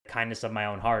kindness of my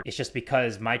own heart. It's just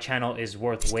because my channel is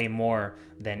worth way more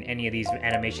than any of these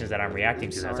animations that I'm reacting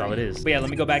to. That's all it is. But yeah, let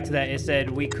me go back to that. It said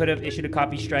we could have issued a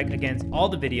copy strike against all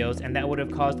the videos, and that would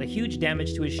have caused a huge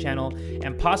damage to his channel,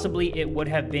 and possibly it would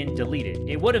have been deleted.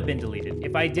 It would have been deleted.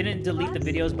 If I didn't delete the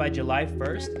videos by July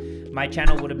 1st, my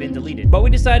channel would have been deleted. But we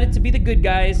decided to be the good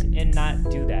guys and not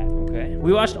do that, okay?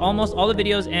 We watched almost all the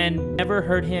videos and never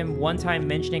heard him one time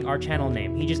mentioning our channel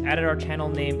name. He just added our channel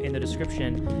name in the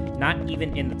description, not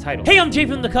even in the title. Hey, I'm Jay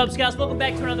from the Cub Scouts. Welcome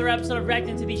back to another episode of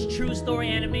reacting to these true story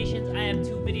animations. I have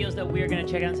 2 videos that we are gonna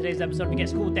check out in today's episode. If you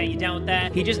guys cool with that, you down with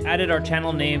that? He just added our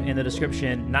channel name in the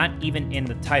description, not even in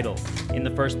the title in the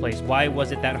first place. Why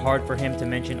was it that hard for him to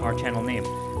mention our channel name?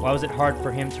 Why was it hard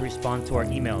for him to respond to our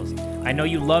emails? I know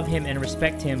you love him and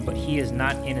respect him, but he is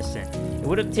not innocent. It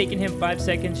would have taken him 5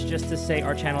 seconds just to say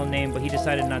our channel name, but he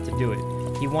decided not to do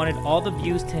it. He wanted all the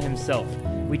views to himself.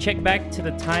 We checked back to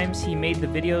the times he made the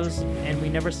videos, and we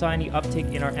never saw any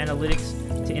uptick in our analytics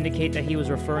to indicate that he was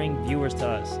referring viewers to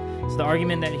us. So the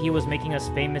argument that he was making us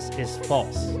famous is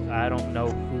false. I don't know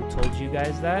who told you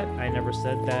guys that. I never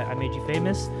said that I made you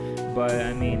famous, but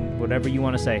I mean, whatever you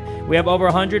want to say. We have over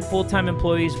 100 full-time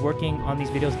employees working on these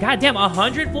videos. God damn,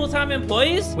 100 full-time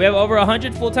employees? We have over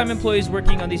 100 full-time employees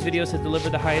working on these videos to deliver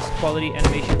the highest quality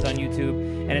animations on YouTube,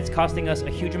 and it's costing us a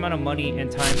huge amount of money and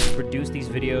time to produce these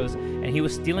videos, and he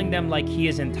was stealing them like he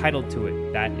is entitled to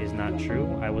it. That is not true.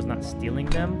 I was not stealing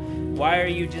them. Why are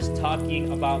you just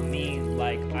talking about me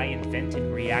like I invented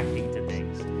reacting to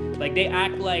things? Like, they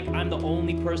act like I'm the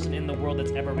only person in the world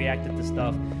that's ever reacted to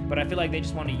stuff, but I feel like they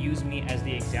just want to use me as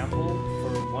the example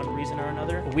for one reason or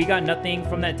another. We got nothing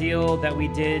from that deal that we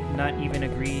did not even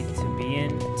agree to be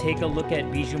in. Take a look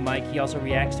at Bijou Mike. He also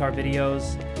reacts to our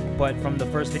videos, but from the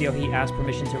first video he asked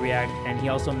permission to react, and he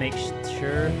also makes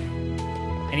sure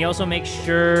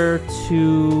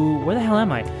to... Where the hell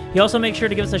am I? He also makes sure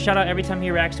to give us a shout out every time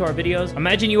he reacts to our videos.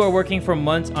 Imagine you are working for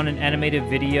months on an animated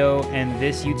video, and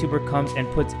this YouTuber comes and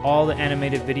puts all the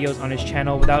animated videos on his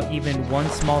channel without even one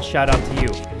small shout out to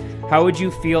you. How would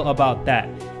you feel about that?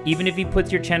 Even if he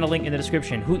puts your channel link in the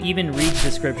description. Who even reads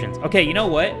descriptions? Okay, you know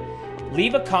what?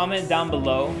 Leave a comment down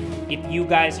below if you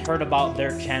guys heard about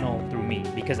their channel through me,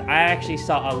 because I actually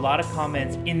saw a lot of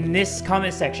comments in this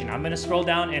comment section. I'm gonna scroll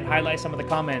down and highlight some of the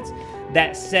comments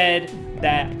that said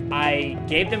that I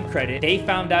gave them credit. They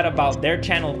found out about their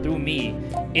channel through me.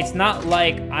 It's not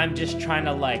like I'm just trying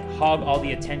to like hog all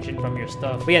the attention from your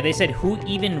stuff. But yeah, they said, who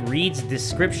even reads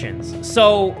descriptions?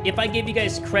 So if I gave you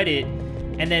guys credit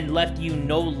and then left you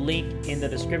no link in the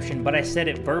description, but I said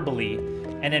it verbally,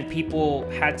 and then people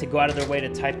had to go out of their way to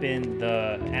type in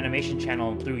the animation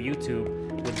channel through YouTube,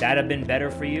 would that have been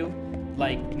better for you?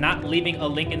 Like, not leaving a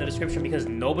link in the description because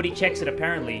nobody checks it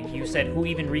apparently. You said, who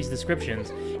even reads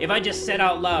descriptions? If I just said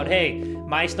out loud, hey,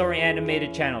 My Story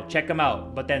Animated channel, check them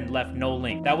out, but then left no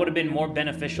link, that would have been more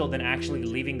beneficial than actually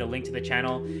leaving the link to the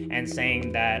channel and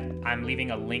saying that I'm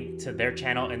leaving a link to their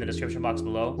channel in the description box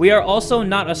below. We are also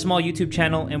not a small YouTube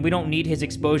channel, and we don't need his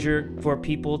exposure for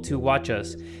people to watch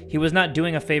us. He was not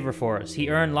doing a favor for us. He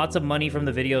earned lots of money from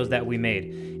the videos that we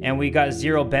made, and we got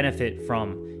zero benefit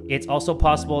from. It's also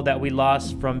possible that we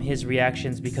lost from his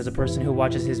reactions because a person who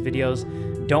watches his videos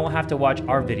don't have to watch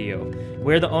our video.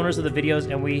 We're the owners of the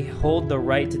videos, and we hold the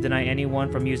right to deny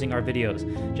anyone from using our videos,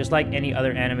 just like any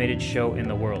other animated show in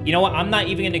the world. You know what? I'm not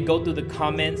even gonna go through the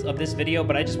comments of this video,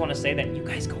 but I just want to say that you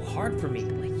guys go hard for me.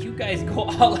 Like, you guys go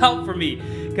all out for me,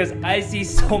 because I see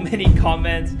so many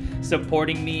comments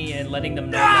supporting me and letting them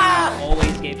know that I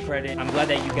always gave credit. I'm glad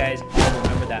that you guys all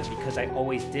remember that, because I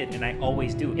always did, and I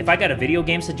always do. If I got a video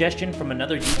game suggestion from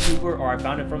another YouTuber or I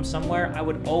found it from somewhere, I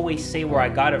would always say where I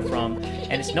got it from,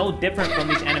 and it's no different from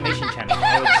these animation channels.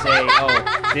 I would say,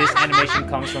 oh, this animation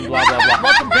comes from blah, blah, blah.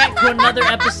 Welcome back to another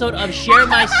episode of Share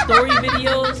My Story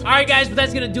videos. All right, guys, but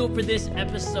that's gonna do it for this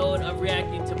episode of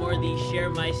reacting to more of these Share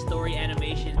My Story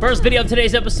animations. First video of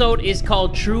today's episode is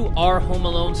called True Our Home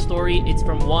Alone Story. It's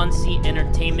from C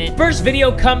Entertainment. First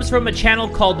video comes from a channel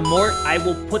called Mort. I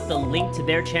will put the link to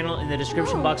their channel in the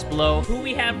description box below. Who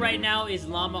we have right now is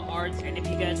Llama Arts, and if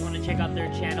you guys want to check out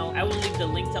their channel, I will leave the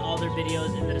link to all their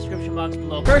videos in the description box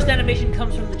below. First animation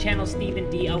comes from the channel Stephen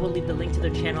D. I will leave the link to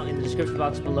their channel in the description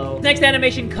box below. Next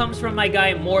animation comes from my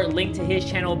guy Mort. Link to his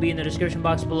channel will be in the description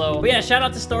box below. But yeah, shout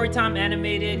out to Storytime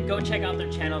Animated. Go check out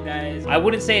their channel, guys. I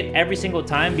wouldn't say it every single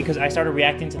time because I started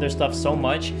reacting to their stuff so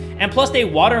much, and plus they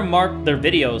watermarked their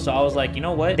videos, so I was like, you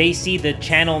know what? They see the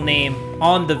channel name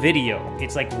on the video.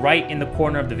 It's like right in the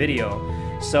corner of the video.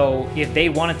 So if they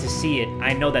wanted to see it,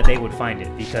 I know that they would find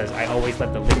it because I always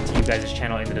let the link to you guys'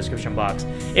 channel in the description box.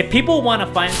 If people want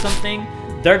to find something,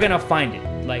 they're gonna find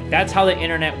it. Like, that's how the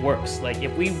internet works. Like,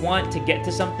 if we want to get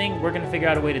to something, we're gonna figure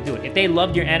out a way to do it. If they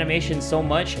loved your animation so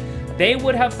much, they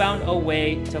would have found a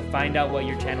way to find out what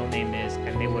your channel name is,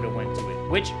 and they would have went to it,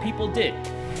 which people did.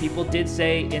 People did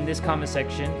say in this comment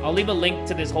section, I'll leave a link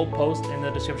to this whole post in the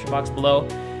description box below.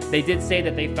 They did say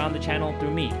that they found the channel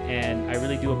through me, and I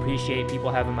really do appreciate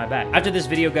people having my back. After this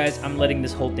video, guys, I'm letting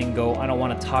this whole thing go. I don't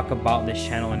want to talk about this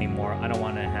channel anymore. I don't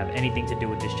want to have anything to do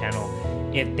with this channel.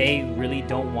 If they really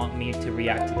don't want me to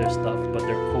react to their stuff, but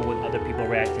they're cool with other people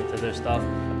reacting to their stuff,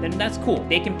 then that's cool.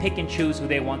 They can pick and choose who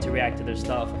they want to react to their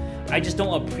stuff. I just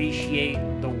don't appreciate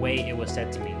the way it was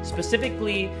said to me.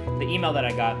 Specifically, the email that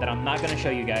I got that I'm not going to show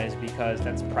you guys because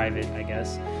that's private, I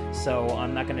guess. So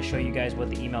I'm not going to show you guys what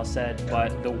the email said,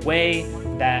 but the way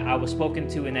that I was spoken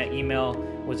to in that email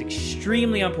was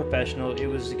extremely unprofessional. It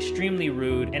was extremely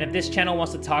rude. And if this channel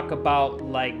wants to talk about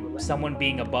like someone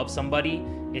being above somebody,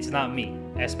 it's not me,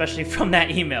 especially from that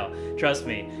email. Trust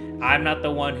me, I'm not the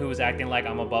one who is acting like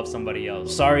I'm above somebody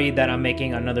else. Sorry that I'm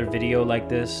making another video like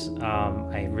this.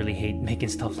 I really hate making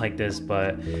stuff like this,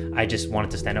 but I just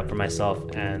wanted to stand up for myself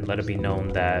and let it be known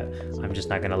that I'm just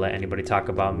not gonna let anybody talk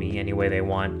about me any way they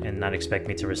want and not expect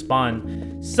me to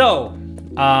respond. So,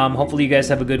 hopefully you guys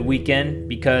have a good weekend,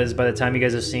 because by the time you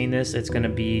guys are seeing this, it's gonna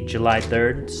be July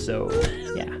 3rd. So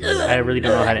yeah, I really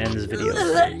don't know how to end this video.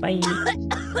 Bye.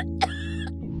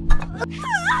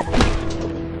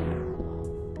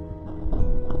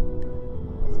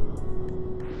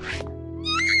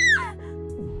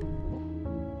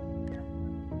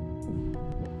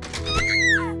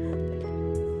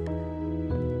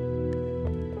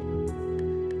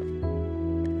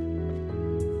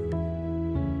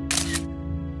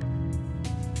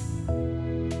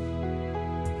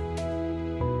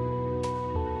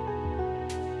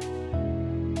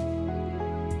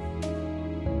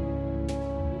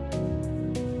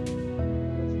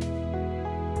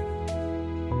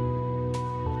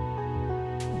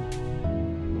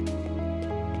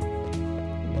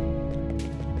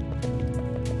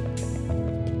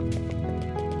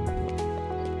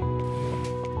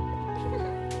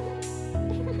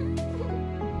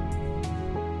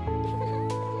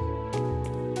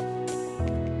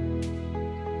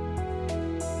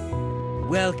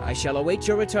 Well, I shall await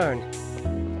your return.